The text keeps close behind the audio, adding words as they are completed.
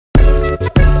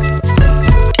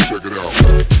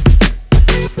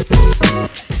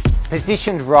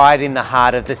Positioned right in the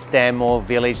heart of the Stanmore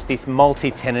village, this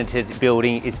multi-tenanted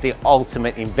building is the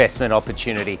ultimate investment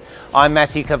opportunity. I'm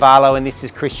Matthew Cavallo and this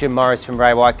is Christian Morris from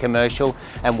Ray White Commercial,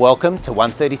 and welcome to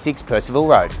 136 Percival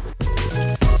Road.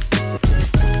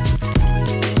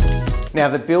 Now,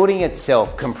 the building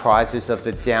itself comprises of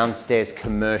the downstairs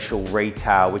commercial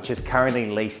retail, which is currently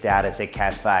leased out as a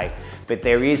cafe, but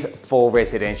there is 4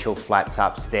 residential flats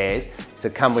upstairs, so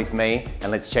come with me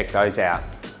and let's check those out.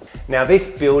 Now,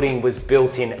 this building was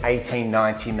built in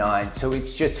 1899, so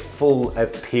it's just full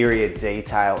of period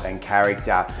detail and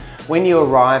character. When you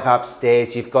arrive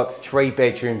upstairs, you've got 3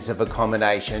 bedrooms of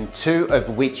accommodation, 2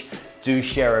 of which do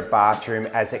share a bathroom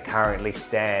as it currently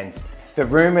stands. The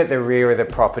room at the rear of the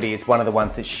property is one of the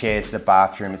ones that shares the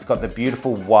bathroom. It's got the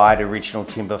beautiful wide original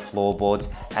timber floorboards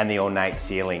and the ornate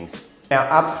ceilings. Now,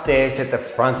 upstairs at the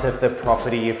front of the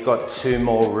property, you've got 2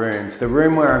 more rooms. The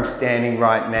room where I'm standing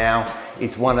right now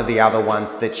is one of the other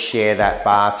ones that share that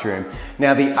bathroom.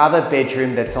 Now, the other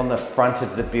bedroom that's on the front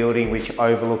of the building, which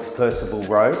overlooks Percival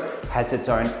Road, has its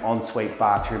own ensuite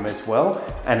bathroom as well,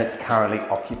 and it's currently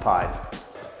occupied.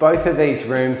 Both of these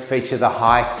rooms feature the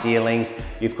high ceilings.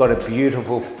 You've got a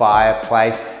beautiful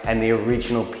fireplace and the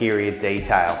original period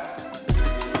detail.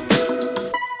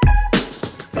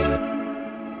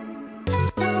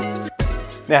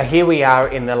 Now, here we are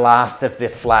in the last of the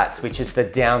flats, which is the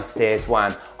downstairs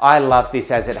one. I love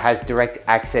this as it has direct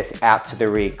access out to the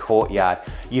rear courtyard.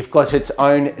 You've got its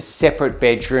own separate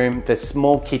bedroom, the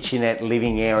small kitchenette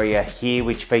living area here,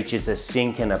 which features a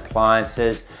sink and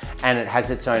appliances, and it has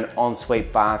its own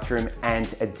ensuite bathroom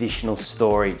and additional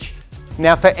storage.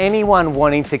 Now, for anyone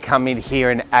wanting to come in here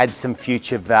and add some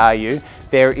future value,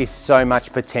 there is so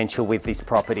much potential with this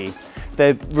property.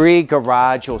 The rear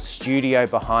garage or studio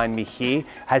behind me here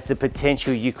has the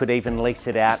potential you could even lease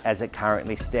it out as it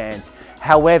currently stands.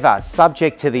 However,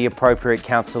 subject to the appropriate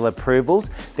council approvals,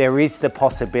 there is the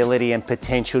possibility and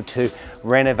potential to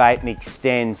renovate and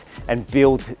extend and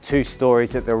build 2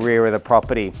 stories at the rear of the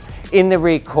property. In the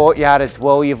rear courtyard as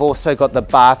well, you've also got the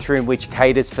bathroom which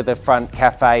caters for the front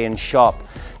cafe and shop.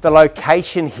 The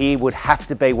location here would have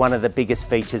to be one of the biggest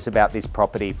features about this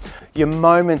property. You're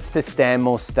moments to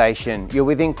Stanmore station. You're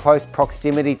within close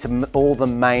proximity to all the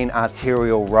main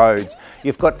arterial roads.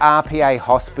 You've got RPA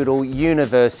hospital,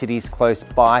 universities close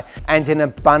by, and an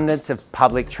abundance of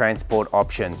public transport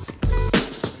options.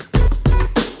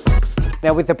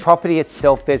 Now, with the property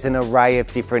itself, there's an array of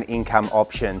different income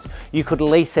options. You could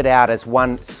lease it out as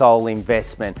one sole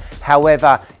investment.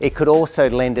 However, it could also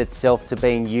lend itself to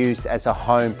being used as a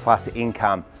home plus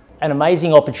income. An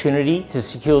amazing opportunity to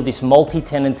secure this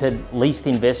multi-tenanted leased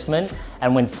investment,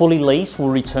 and when fully leased will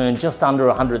return just under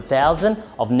 $100,000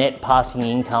 of net passing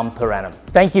income per annum.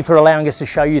 Thank you for allowing us to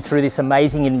show you through this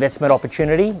amazing investment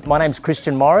opportunity. My name's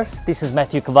Christian Morris, this is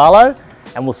Matthew Cavallo,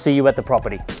 and we'll see you at the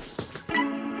property.